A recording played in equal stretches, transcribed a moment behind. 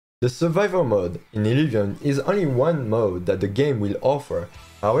The survival mode in Illuvium is only one mode that the game will offer.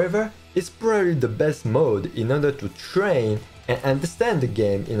 However, it's probably the best mode in order to train and understand the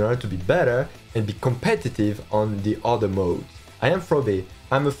game in order to be better and be competitive on the other modes. I am Frobei,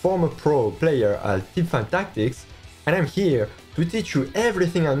 I'm a former pro player at Teamfight Tactics, and I'm here to teach you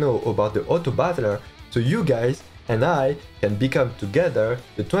everything I know about the Autobattler so you guys and I can become together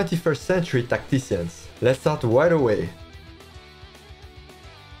the 21st century tacticians. Let's start right away.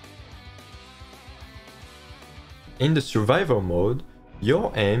 In the survival mode,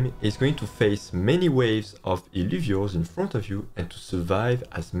 your aim is going to face many waves of Illuvios in front of you and to survive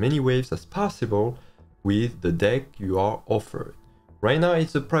as many waves as possible with the deck you are offered. Right now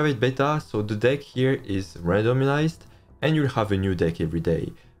it's a private beta, so the deck here is randomized and you'll have a new deck every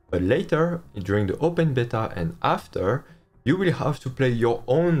day. But later, during the open beta and after, you will have to play your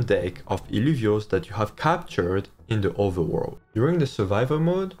own deck of Illuvios that you have captured in the overworld. During the survival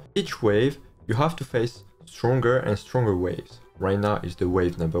mode, each wave you have to face stronger and stronger waves. Right now is the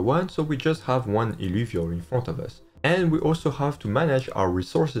wave number 1, so we just have one Illuvio in front of us. And we also have to manage our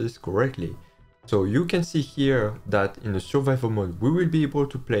resources correctly. So you can see here that in the survival mode we will be able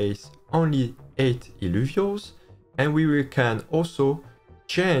to place only 8 Illuvios, and we can also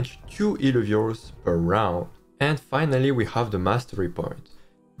change 2 Illuvios per round. And finally we have the mastery point.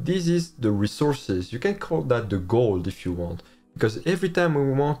 This is the resources, you can call that the gold if you want, because every time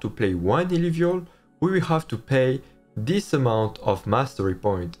we want to play one Illuvio, we will have to pay this amount of mastery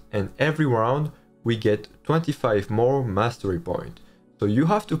point, and every round we get 25 more mastery point. So you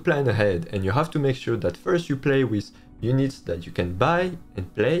have to plan ahead and you have to make sure that first you play with units that you can buy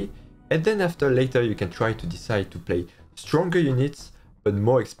and play, and then after later you can try to decide to play stronger units but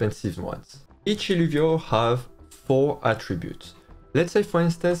more expensive ones. Each Illuvio have 4 attributes. Let's say for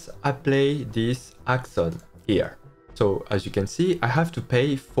instance I play this Axon here. So as you can see, I have to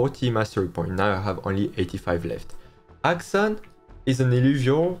pay 40 mastery points. Now I have only 85 left. Axon is an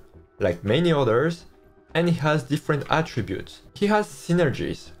Illuvio like many others, and he has different attributes. He has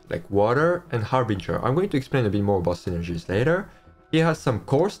synergies like water and harbinger. I'm going to explain a bit more about synergies later. He has some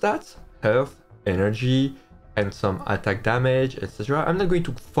core stats, health, energy, and some attack damage, etc. I'm not going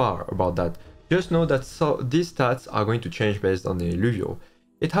too far about that. Just know that these stats are going to change based on the Illuvio.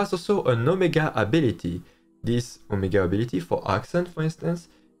 It has also an Omega ability. This Omega ability for Axon, for instance,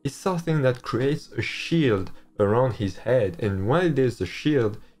 is something that creates a shield around his head, and while there's a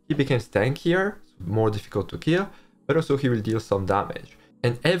shield, he becomes tankier, more difficult to kill, but also he will deal some damage.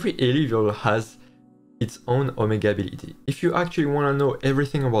 And every Illuvio has its own Omega ability. If you actually want to know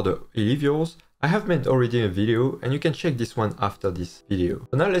everything about the Illuvios, I have made already a video, and you can check this one after this video.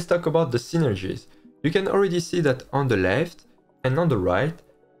 So now let's talk about the synergies. You can already see that on the left and on the right,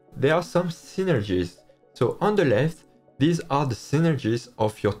 there are some synergies. So on the left, these are the synergies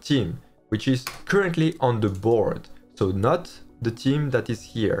of your team, which is currently on the board. So not the team that is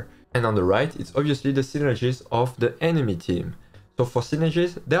here. And on the right, it's obviously the synergies of the enemy team. So for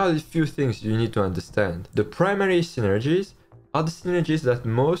synergies, there are a few things you need to understand. The primary synergies are the synergies that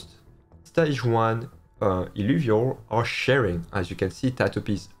most stage 1 Illuvio are sharing. As you can see,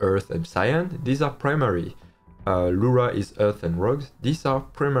 Tatopi is Earth and Cyan. These are primary. Lura is Earth and Rogues. These are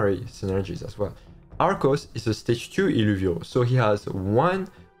primary synergies as well. Arcos is a stage 2 Illuvio, so he has one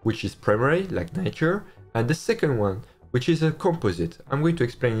which is primary, like nature, and the second one, which is a composite. I'm going to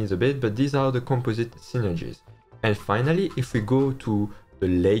explain it a bit, but these are the composite synergies. And finally, if we go to the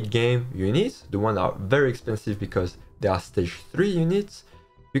late game units, the ones that are very expensive because they are stage 3 units,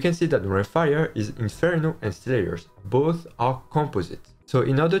 you can see that Rainfire is Inferno and Slayers. Both are composite. So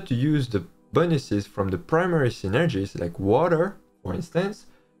in order to use the bonuses from the primary synergies, like water, for instance,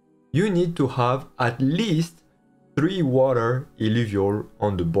 you need to have at least 3 water Illuvio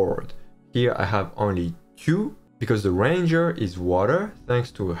on the board. Here I have only 2 because the ranger is water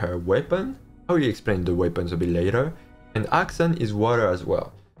thanks to her weapon. I will explain the weapons a bit later. And Axon is water as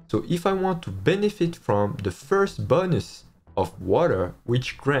well. So if I want to benefit from the first bonus of water,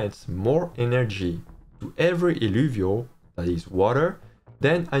 which grants more energy to every Illuvio that is water,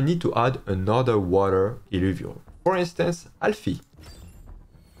 then I need to add another water Illuvio. For instance, Alfie.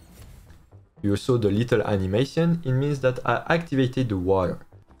 You saw the little animation, it means that I activated the water.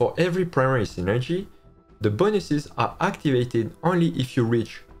 For every primary synergy, the bonuses are activated only if you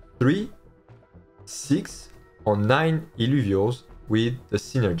reach 3, 6 or 9 Illuvios with the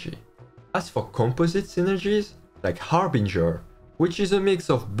synergy. As for composite synergies, like Harbinger, which is a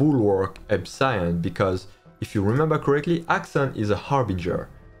mix of Bulwark and Cyan, because if you remember correctly, Axon is a Harbinger.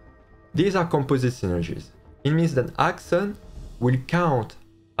 These are composite synergies. It means that Axon will count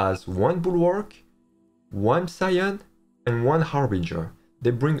as 1 Bulwark, 1 Cyan, and 1 Harbinger.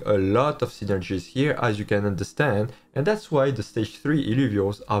 they bring a lot of synergies here, as you can understand, and that's why the stage 3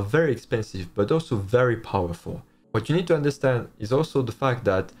 Illuviors are very expensive but also very powerful. What you need to understand is also the fact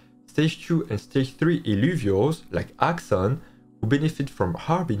that stage 2 and stage 3 Illuviors, like Axon, who benefit from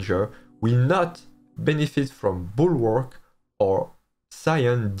Harbinger, will not benefit from Bulwark or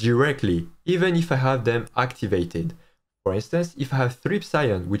Psion directly, even if I have them activated. For instance, if I have 3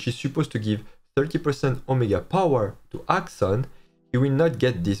 Psion, which is supposed to give 30% Omega power to Axon, he will not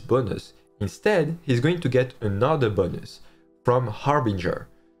get this bonus. Instead, he's going to get another bonus from Harbinger.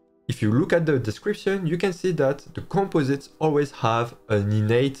 If you look at the description, you can see that the composites always have an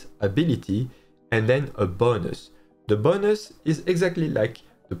innate ability and then a bonus. The bonus is exactly like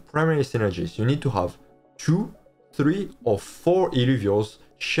the primary synergies. You need to have 2, 3 or 4 Illuviors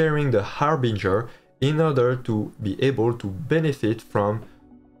sharing the Harbinger in order to be able to benefit from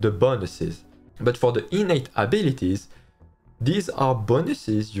the bonuses. But for the innate abilities, these are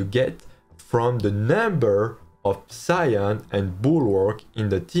bonuses you get from the number of Psion and Bulwark in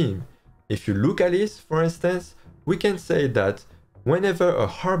the team. If you look at this, for instance, we can say that whenever a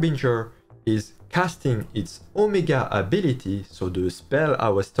Harbinger is casting its Omega ability, so the spell I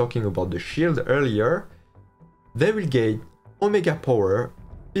was talking about, the shield earlier, they will gain Omega power,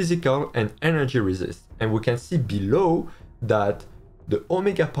 physical and energy resist. And we can see below that the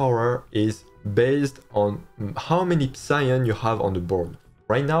Omega power is based on how many Psion you have on the board.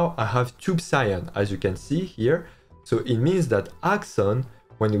 Right now I have 2 Psion, as you can see here, so it means that Axon,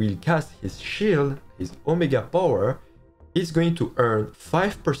 when he will cast his shield, his Omega power, is going to earn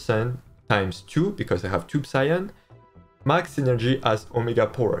 5% times 2, because I have 2 Psion, max synergy as Omega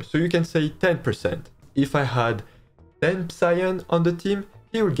power, so you can say 10%. If I had 10 Psion on the team,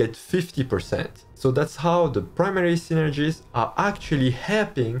 he will get 50%. So that's how the primary synergies are actually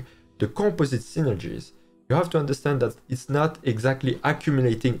helping the composite synergies. You have to understand that it's not exactly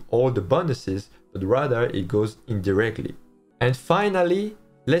accumulating all the bonuses, but rather it goes indirectly. And finally,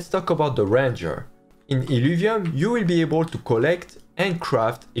 let's talk about the Ranger. In Illuvium, you will be able to collect and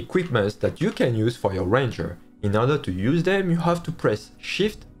craft equipments that you can use for your Ranger. In order to use them, you have to press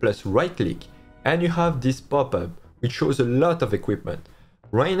Shift plus right click, and you have this pop-up, which shows a lot of equipment.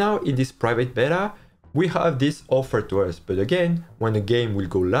 Right now, in this private beta, we have this offered to us, but again, when the game will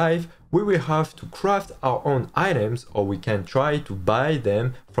go live, we will have to craft our own items, or we can try to buy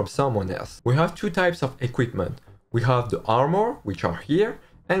them from someone else. We have 2 types of equipment. We have the armor, which are here,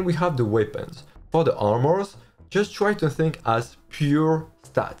 and we have the weapons. For the armors, just try to think as pure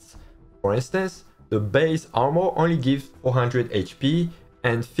stats. For instance, the base armor only gives 400 HP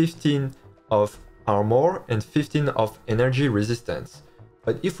and 15 of armor and 15 of energy resistance.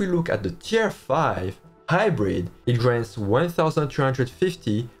 But if we look at the tier 5 hybrid, it grants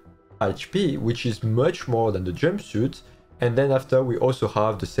 1250 HP, which is much more than the jumpsuit, and then after we also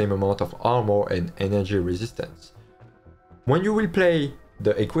have the same amount of armor and energy resistance. When you will play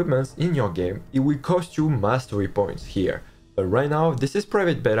the equipments in your game, it will cost you mastery points here. But right now, this is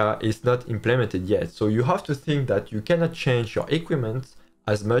private beta, it's not implemented yet, so you have to think that you cannot change your equipment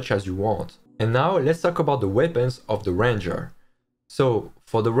as much as you want. And now let's talk about the weapons of the Ranger. So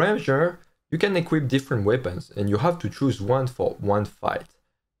for the Ranger, you can equip different weapons and you have to choose one for one fight.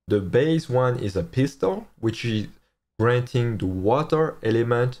 The base one is a pistol, which is granting the water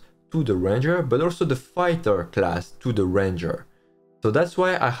element to the Ranger, but also the fighter class to the Ranger. So that's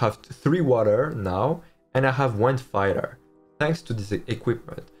why I have 3 water now and I have 1 fighter, thanks to this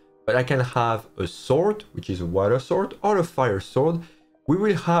equipment. But I can have a sword, which is a water sword, or a fire sword. We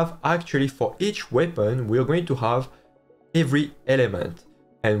will have actually for each weapon, we are going to have every element.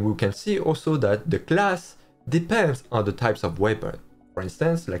 And we can see also that the class depends on the types of weapon. For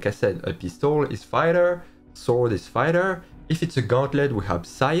instance, like I said, a pistol is fighter, sword is fighter. If it's a gauntlet, we have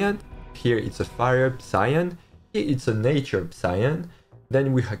Psion. Here it's a fire Psion. Here it's a nature Psion.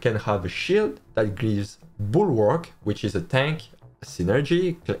 Then we can have a shield that gives bulwark, which is a tank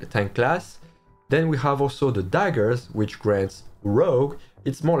synergy, tank class. Then we have also the daggers, which grants rogue.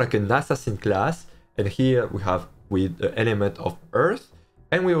 It's more like an assassin class. And here we have with the element of earth.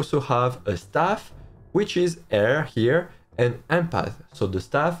 And we also have a staff, which is air here, and empath. So the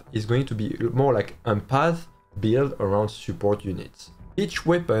staff is going to be more like empath build around support units. Each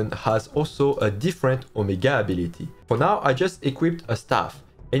weapon has also a different Omega ability. For now, I just equipped a staff.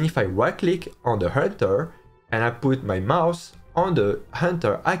 And if I right click on the hunter and I put my mouse on the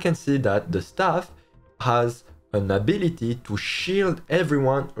hunter, I can see that the staff has an ability to shield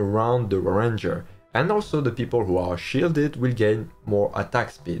everyone around the Ranger. And also the people who are shielded will gain more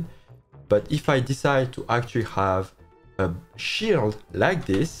attack speed. But if I decide to actually have a shield like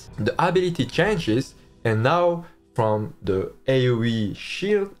this, the ability changes, and now from the AoE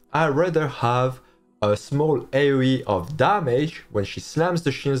shield, I'd rather have a small AoE of damage when she slams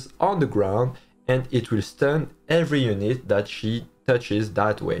the shields on the ground, and it will stun every unit that she touches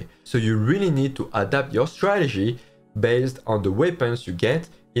that way. So you really need to adapt your strategy based on the weapons you get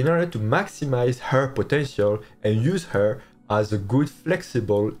in order to maximize her potential and use her as a good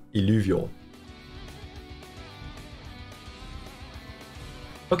flexible Illuvium.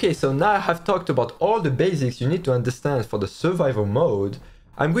 Okay, so now I have talked about all the basics you need to understand for the survival mode.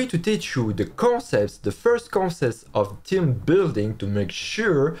 I'm going to teach you the concepts, the first concepts of team building to make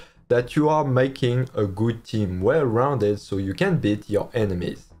sure that you are making a good team, well-rounded, so you can beat your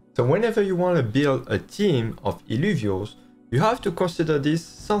enemies. So whenever you want to build a team of Illuvios, you have to consider this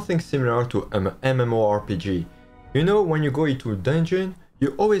something similar to an MMORPG. You know, when you go into a dungeon,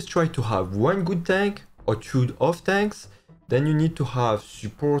 you always try to have one good tank or two off tanks, then you need to have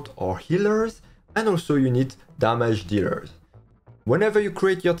support or healers, and also you need damage dealers. Whenever you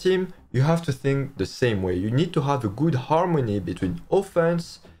create your team, you have to think the same way. You need to have a good harmony between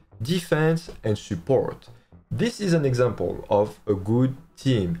offense, defense, and support. This is an example of a good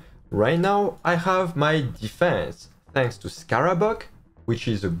team. Right now, I have my defense thanks to Scarabok, which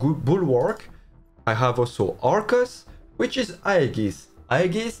is a good bulwark. I have also Arcos, which is Aegis.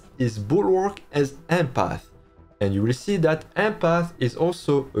 Aegis is bulwark as empath. And you will see that empath is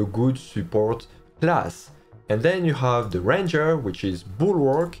also a good support class. And then you have the ranger, which is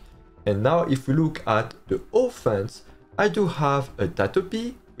bulwark. And now if we look at the offense, I do have a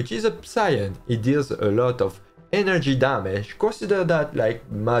Tatopi, which is a Psion. It deals a lot of energy damage. Consider that like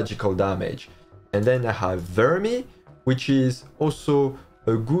magical damage. And then I have Vermi, which is also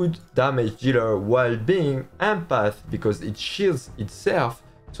a good damage dealer while being empath because it shields itself,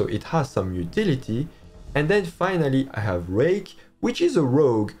 so it has some utility. And then finally I have Rake, which is a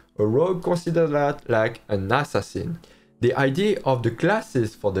rogue. A rogue, consider that like an assassin. The idea of the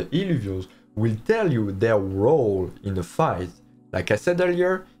classes for the Illuvios will tell you their role in a fight. Like I said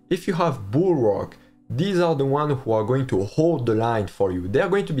earlier, if you have bulwark, these are the ones who are going to hold the line for you. They are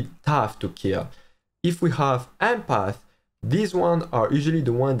going to be tough to kill. If we have empath, these ones are usually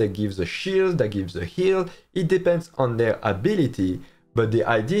the one that gives a shield, that gives a heal. It depends on their ability, but the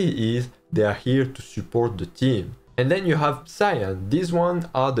idea is they are here to support the team. And then you have Psion. These ones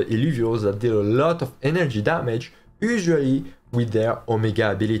are the Illuvios that deal a lot of energy damage, usually with their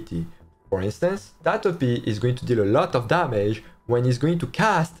Omega ability. For instance, Tatopi is going to deal a lot of damage when it's going to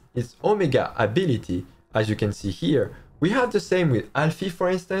cast its Omega ability. As you can see here, we have the same with Alfie, for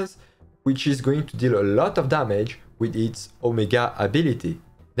instance, which is going to deal a lot of damage with its Omega ability.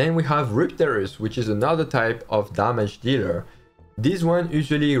 Then we have Ripterus, which is another type of damage dealer. These ones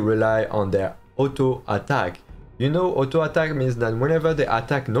usually rely on their auto attack. You know, auto attack means that whenever they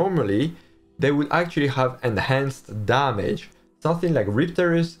attack normally, they will actually have enhanced damage. Something like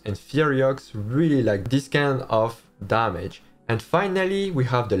Ripterus and Furiox really like this kind of damage. And finally, we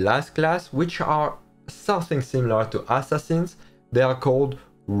have the last class, which are something similar to assassins. They are called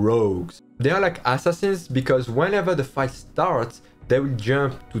rogues. They are like assassins because whenever the fight starts, they will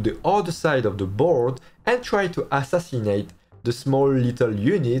jump to the other side of the board and try to assassinate the small little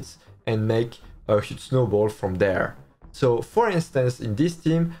units and make a huge snowball from there. So for instance, in this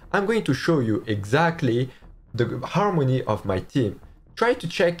team, I'm going to show you exactly the harmony of my team. Try to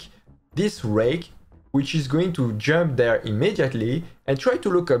check this rake, which is going to jump there immediately, and try to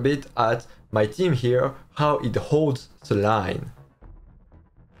look a bit at my team here, how it holds the line.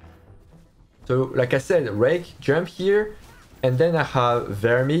 So like I said, Rake jump here, and then I have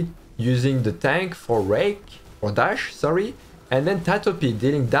Vermi using the tank for Rake, or dash, sorry, and then Tatopi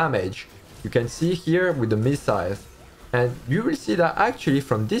dealing damage. You can see here with the missiles. And you will see that actually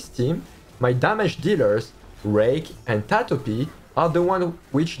from this team, my damage dealers, Rake and Tatopi, are the ones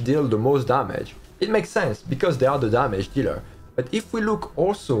which deal the most damage. It makes sense because they are the damage dealer. But if we look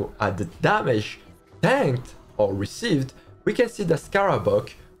also at the damage tanked or received, we can see that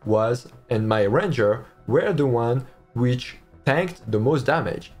Scarabok was and my ranger were the one which tanked the most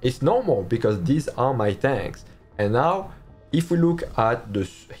damage. It's normal because these are my tanks. And now if we look at the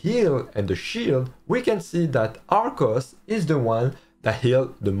heal and the shield, we can see that Arcos is the one that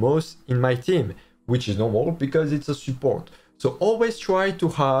healed the most in my team, which is normal because it's a support. So always try to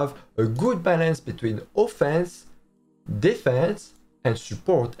have a good balance between offense, defense, and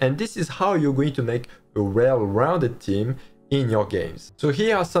support. And this is how you're going to make a well-rounded team in your games. So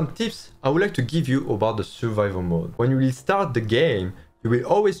here are some tips I would like to give you about the survival mode. When you will start the game, you will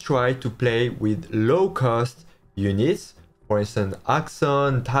always try to play with low-cost units. For instance,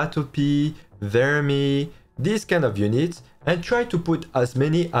 Axon, Tatopi, Vermi, these kind of units, and try to put as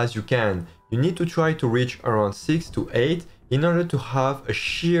many as you can. you need to try to reach around 6 to 8 in order to have a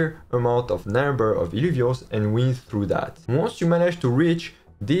sheer amount of number of Illuvios and win through that. Once you manage to reach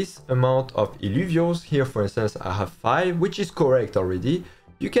this amount of Illuvios, here for instance I have 5, which is correct already,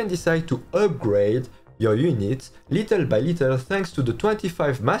 you can decide to upgrade your units little by little thanks to the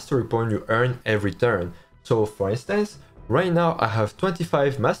 25 mastery points you earn every turn. So for instance, right now I have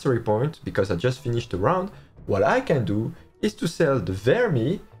 25 mastery points because I just finished the round. What I can do is to sell the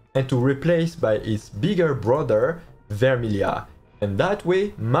Vermi and to replace by its bigger brother Vermilia, and that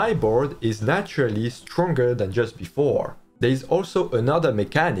way my board is naturally stronger than just before. There is also another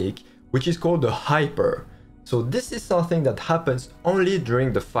mechanic which is called the hyper. So this is something that happens only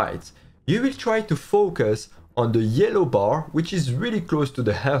during the fights. You will try to focus on the yellow bar, which is really close to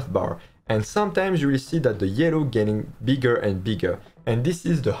the health bar, and sometimes you will see that the yellow getting bigger and bigger, and this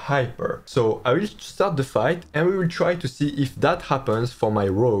is the hyper. So I will start the fight and we will try to see if that happens for my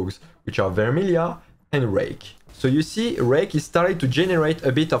rogues, which are Vermilia and Rake. So you see Rake is starting to generate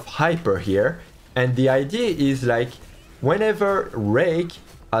a bit of hyper here, and the idea is like whenever Rake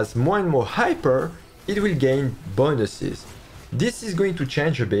has more and more hyper, it will gain bonuses. This is going to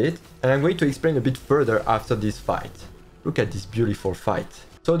change a bit, and I'm going to explain a bit further after this fight. Look at this beautiful fight.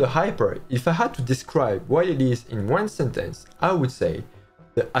 So the hyper, if I had to describe what it is in one sentence, I would say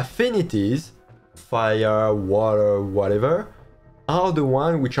the affinities, fire, water, whatever, are the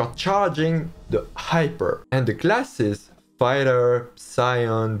ones which are charging the hyper. And the classes, fighter,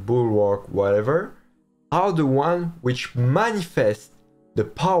 scion, bulwark, whatever, are the ones which manifest the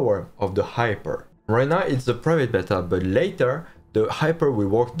power of the hyper. Right now it's a private beta, but later the hyper will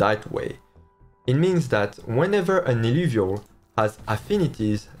work that way. It means that whenever an Illuvial has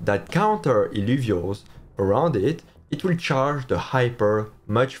affinities that counter Illuvials around it, it will charge the hyper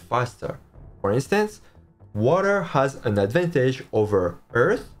much faster. For instance, water has an advantage over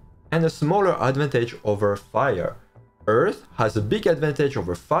earth and a smaller advantage over fire. Earth has a big advantage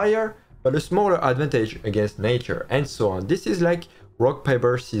over fire, but a smaller advantage against nature, and so on. This is like rock,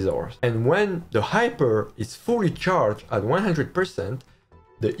 paper, scissors. And when the hyper is fully charged at 100%,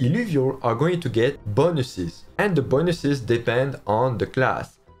 the Illuvial are going to get bonuses, and the bonuses depend on the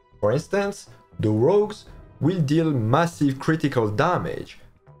class. For instance, the rogues will deal massive critical damage.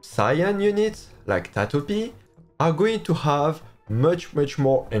 Scion units, like Tatopi, are going to have much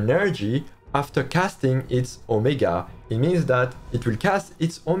more energy after casting its Omega. It means that it will cast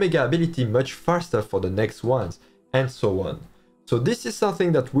its Omega ability much faster for the next ones, and so on. So this is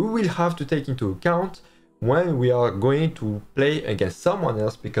something that we will have to take into account when we are going to play against someone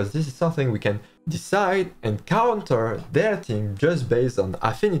else, because this is something we can decide and counter their team just based on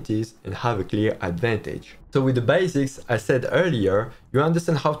affinities and have a clear advantage. So with the basics I said earlier, you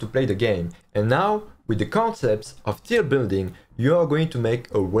understand how to play the game, and now with the concepts of tier building, you are going to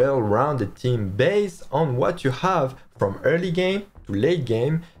make a well-rounded team based on what you have from early game to late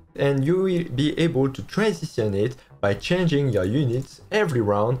game, and you will be able to transition it by changing your units every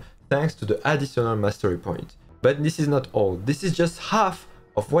round thanks to the additional mastery point. But this is not all. This is just half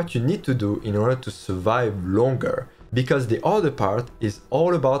of what you need to do in order to survive longer, because the other part is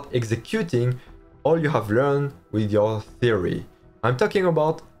all about executing all you have learned with your theory. I'm talking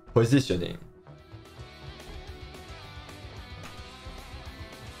about positioning.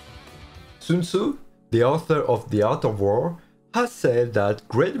 Sun Tzu, the author of The Art of War, has said that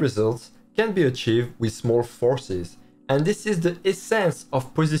great results can be achieved with small forces, and this is the essence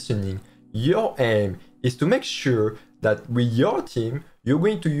of positioning. Your aim is to make sure that with your team, you're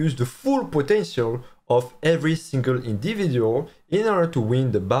going to use the full potential of every single individual in order to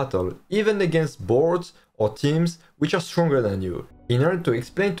win the battle, even against boards or teams which are stronger than you. In order to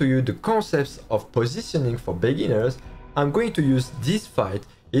explain to you the concepts of positioning for beginners, I'm going to use this fight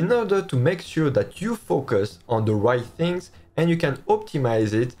in order to make sure that you focus on the right things and you can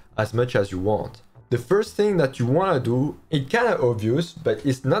optimize it as much as you want. The first thing that you want to do, it's kind of obvious, but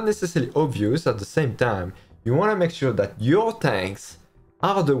it's not necessarily obvious at the same time. You want to make sure that your tanks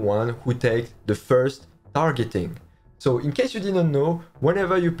are the one who take the first targeting. So in case you didn't know,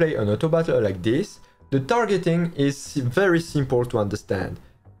 whenever you play an Autobattler like this, the targeting is very simple to understand.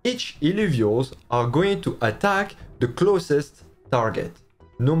 Each Illuvials are going to attack the closest target,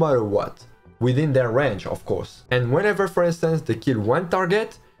 no matter what, within their range of course. And whenever for instance they kill one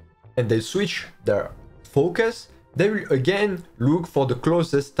target, and they switch their focus, they will again look for the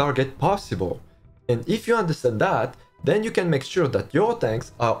closest target possible. And if you understand that, then you can make sure that your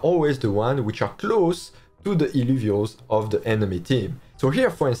tanks are always the ones which are close to the Illuvials of the enemy team. So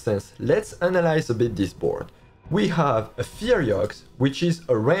here for instance, let's analyze a bit this board. We have a Furiox, which is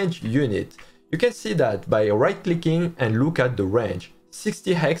a range unit. You can see that by right clicking and look at the range.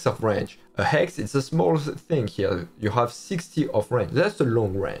 60 hex of range. A hex is a small thing here. You have 60 of range. That's a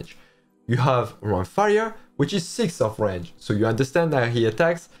long range. You have Runfire, which is 6 of range. So you understand that he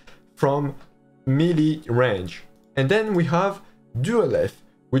attacks from melee range. And then we have Dual F,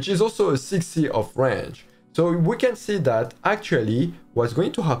 which is also a 60 of range. So we can see that actually what's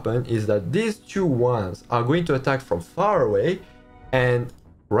going to happen is that these two ones are going to attack from far away, and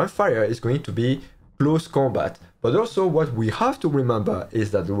Runfire is going to be close combat. But also what we have to remember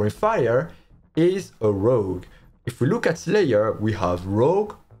is that Runfire is a rogue. If we look at Slayer, we have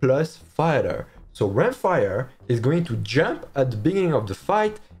rogue plus fighter. So Runfire is going to jump at the beginning of the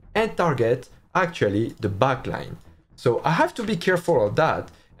fight and target actually the backline. So I have to be careful of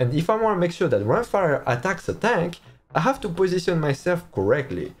that. And if I want to make sure that Runfire attacks a tank, I have to position myself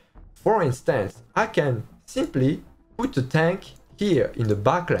correctly. For instance, I can simply put the tank here in the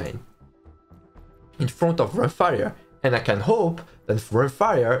backline in front of Runfire, and I can hope that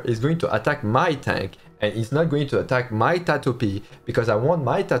Runfire is going to attack my tank and is not going to attack my Tatopi, because I want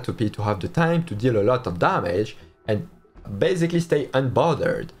my Tatopi to have the time to deal a lot of damage and basically stay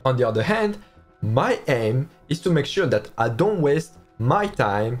unbothered. On the other hand, my aim is to make sure that I don't waste my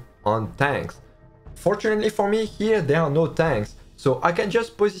time on tanks. Fortunately for me, here there are no tanks, so I can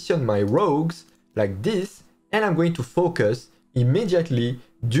just position my rogues like this, and I'm going to focus immediately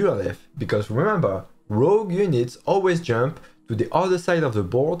Dual F, because remember, rogue units always jump to the other side of the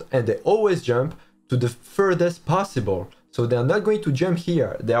board and they always jump to the furthest possible. So they're not going to jump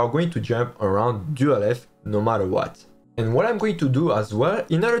here, they are going to jump around Dual F no matter what. And what I'm going to do as well,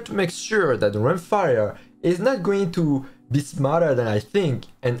 in order to make sure that Runfire is not going to be smarter than I think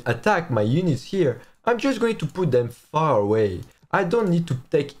and attack my units here, I'm just going to put them far away. I don't need to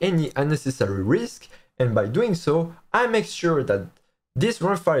take any unnecessary risk, and by doing so, I make sure that this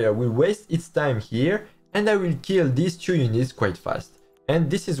Runfire will waste its time here and I will kill these two units quite fast. And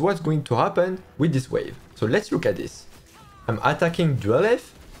this is what's going to happen with this wave. So let's look at this. I'm attacking Dual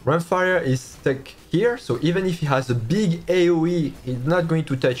F. Runfire is stuck here, so even if he has a big AoE, he's not going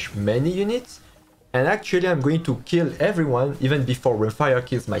to touch many units. And actually I'm going to kill everyone even before Runfire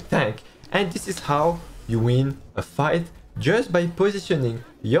kills my tank. And this is how you win a fight, just by positioning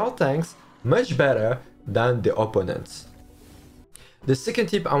your tanks much better than the opponents. The second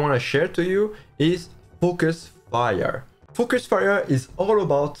tip I want to share to you is focus fire. Focus fire is all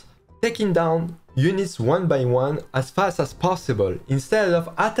about taking down units one by one as fast as possible, instead of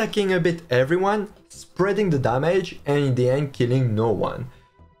attacking a bit everyone, spreading the damage, and in the end killing no one.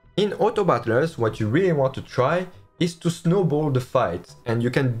 In Autobattlers, what you really want to try is to snowball the fight, and you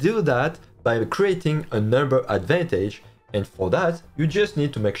can do that by creating a number advantage, and for that you just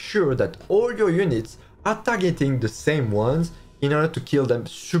need to make sure that all your units are targeting the same ones in order to kill them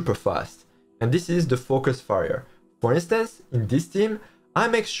super fast. And this is the focus fire. For instance, in this team, I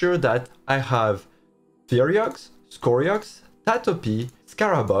make sure that I have Thyriox, Scoriox, Tatopi,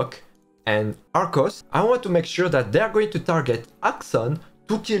 Scarabok, and Arcos. I want to make sure that they're going to target Axon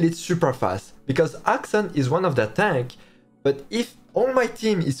to kill it super fast, because Axon is one of the tank, but if all my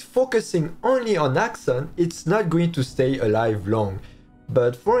team is focusing only on Axon, it's not going to stay alive long.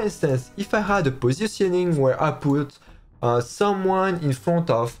 But for instance, if I had a positioning where I put someone in front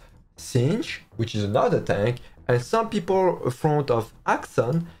of Singe, which is another tank, and some people in front of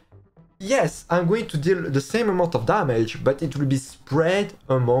Axon, yes, I'm going to deal the same amount of damage, but it will be spread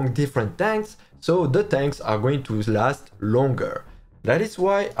among different tanks, so the tanks are going to last longer. That is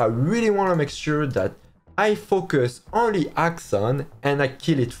why I really want to make sure that I focus only Axon and I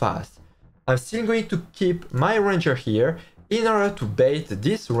kill it fast. I'm still going to keep my ranger here in order to bait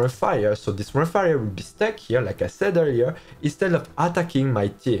this Runfire, so this Runfire will be stuck here, like I said earlier, instead of attacking my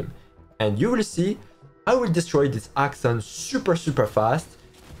team. And you will see, I will destroy this Axon super fast,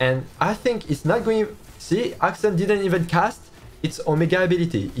 and I think it's not going... See, Axon didn't even cast its Omega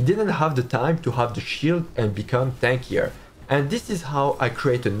ability. It didn't have the time to have the shield and become tankier. And this is how I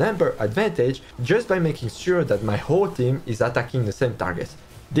create a number advantage, just by making sure that my whole team is attacking the same targets.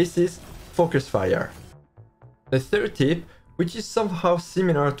 This is focus fire. The third tip, which is somehow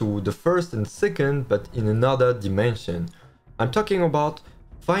similar to the first and second, but in another dimension. I'm talking about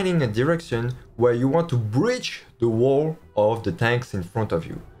finding a direction where you want to breach the wall of the tanks in front of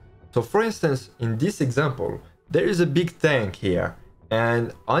you. So for instance, in this example, there is a big tank here,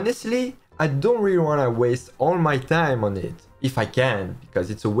 and honestly, I don't really want to waste all my time on it, if I can,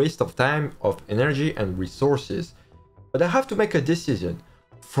 because it's a waste of time, of energy and resources. But I have to make a decision.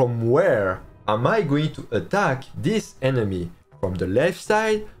 From where am I going to attack this enemy? From the left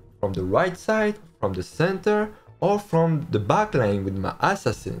side, from the right side, from the center, or from the backline with my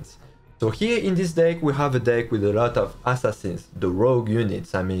assassins? So here in this deck, we have a deck with a lot of assassins, the rogue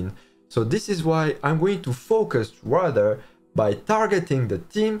units, I mean. So this is why I'm going to focus rather by targeting the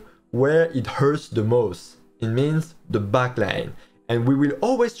team where it hurts the most. It means the backline. And we will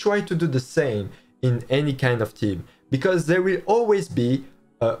always try to do the same in any kind of team, because there will always be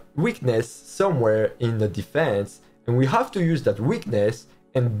a weakness somewhere in the defense, and we have to use that weakness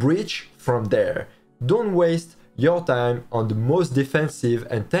and breach from there. Don't waste your time on the most defensive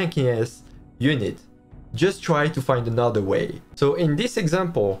and tankiest unit. Just try to find another way. So in this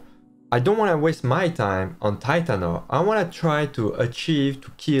example, I don't want to waste my time on Titaner. I want to try to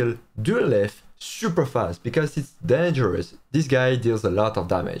kill Duelef super fast because it's dangerous. This guy deals a lot of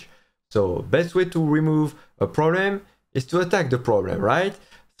damage. So best way to remove a problem is to attack the problem, right?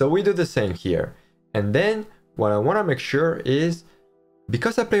 So we do the same here. And then what I want to make sure is,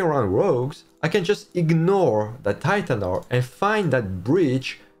 because I play around rogues, I can just ignore the Titaner and find that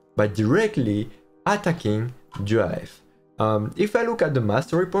breach by directly attacking Duelef. If I look at the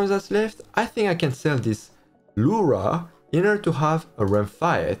mastery points that's left, I think I can sell this Lura in order to have a run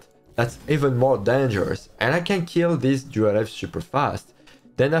fight that's even more dangerous, and I can kill this Duelef super fast.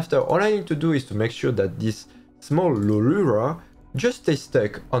 Then after, all I need to do is to make sure that this small Lura just stays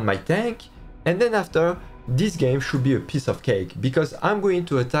stuck on my tank, and then after, this game should be a piece of cake because I'm going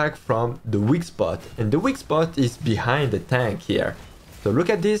to attack from the weak spot, and the weak spot is behind the tank here. So look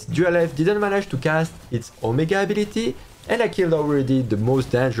at this, Duelef didn't manage to cast its Omega ability, and I killed already the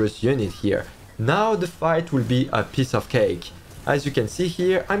most dangerous unit here. Now the fight will be a piece of cake. As you can see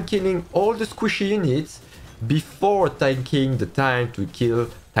here, I'm killing all the squishy units before taking the time to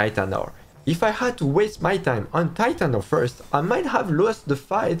kill Titaner. If I had to waste my time on Titaner first, I might have lost the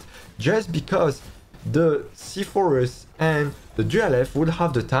fight just because the C4s and the Duelef would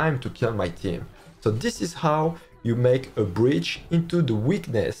have the time to kill my team. So this is how you make a breach into the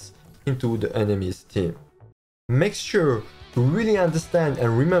weakness into the enemy's team. Make sure to really understand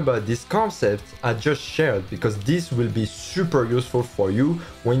and remember these concepts I just shared, because this will be super useful for you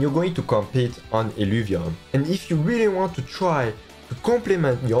when you're going to compete on Illuvium. And if you really want to try to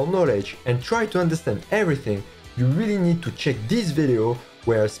complement your knowledge and try to understand everything, you really need to check this video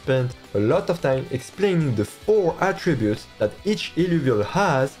where I spent a lot of time explaining the 4 attributes that each Illuvium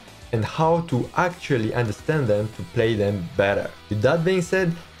has and how to actually understand them to play them better. With that being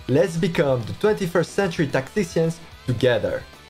said, let's become the 21st century tacticians together.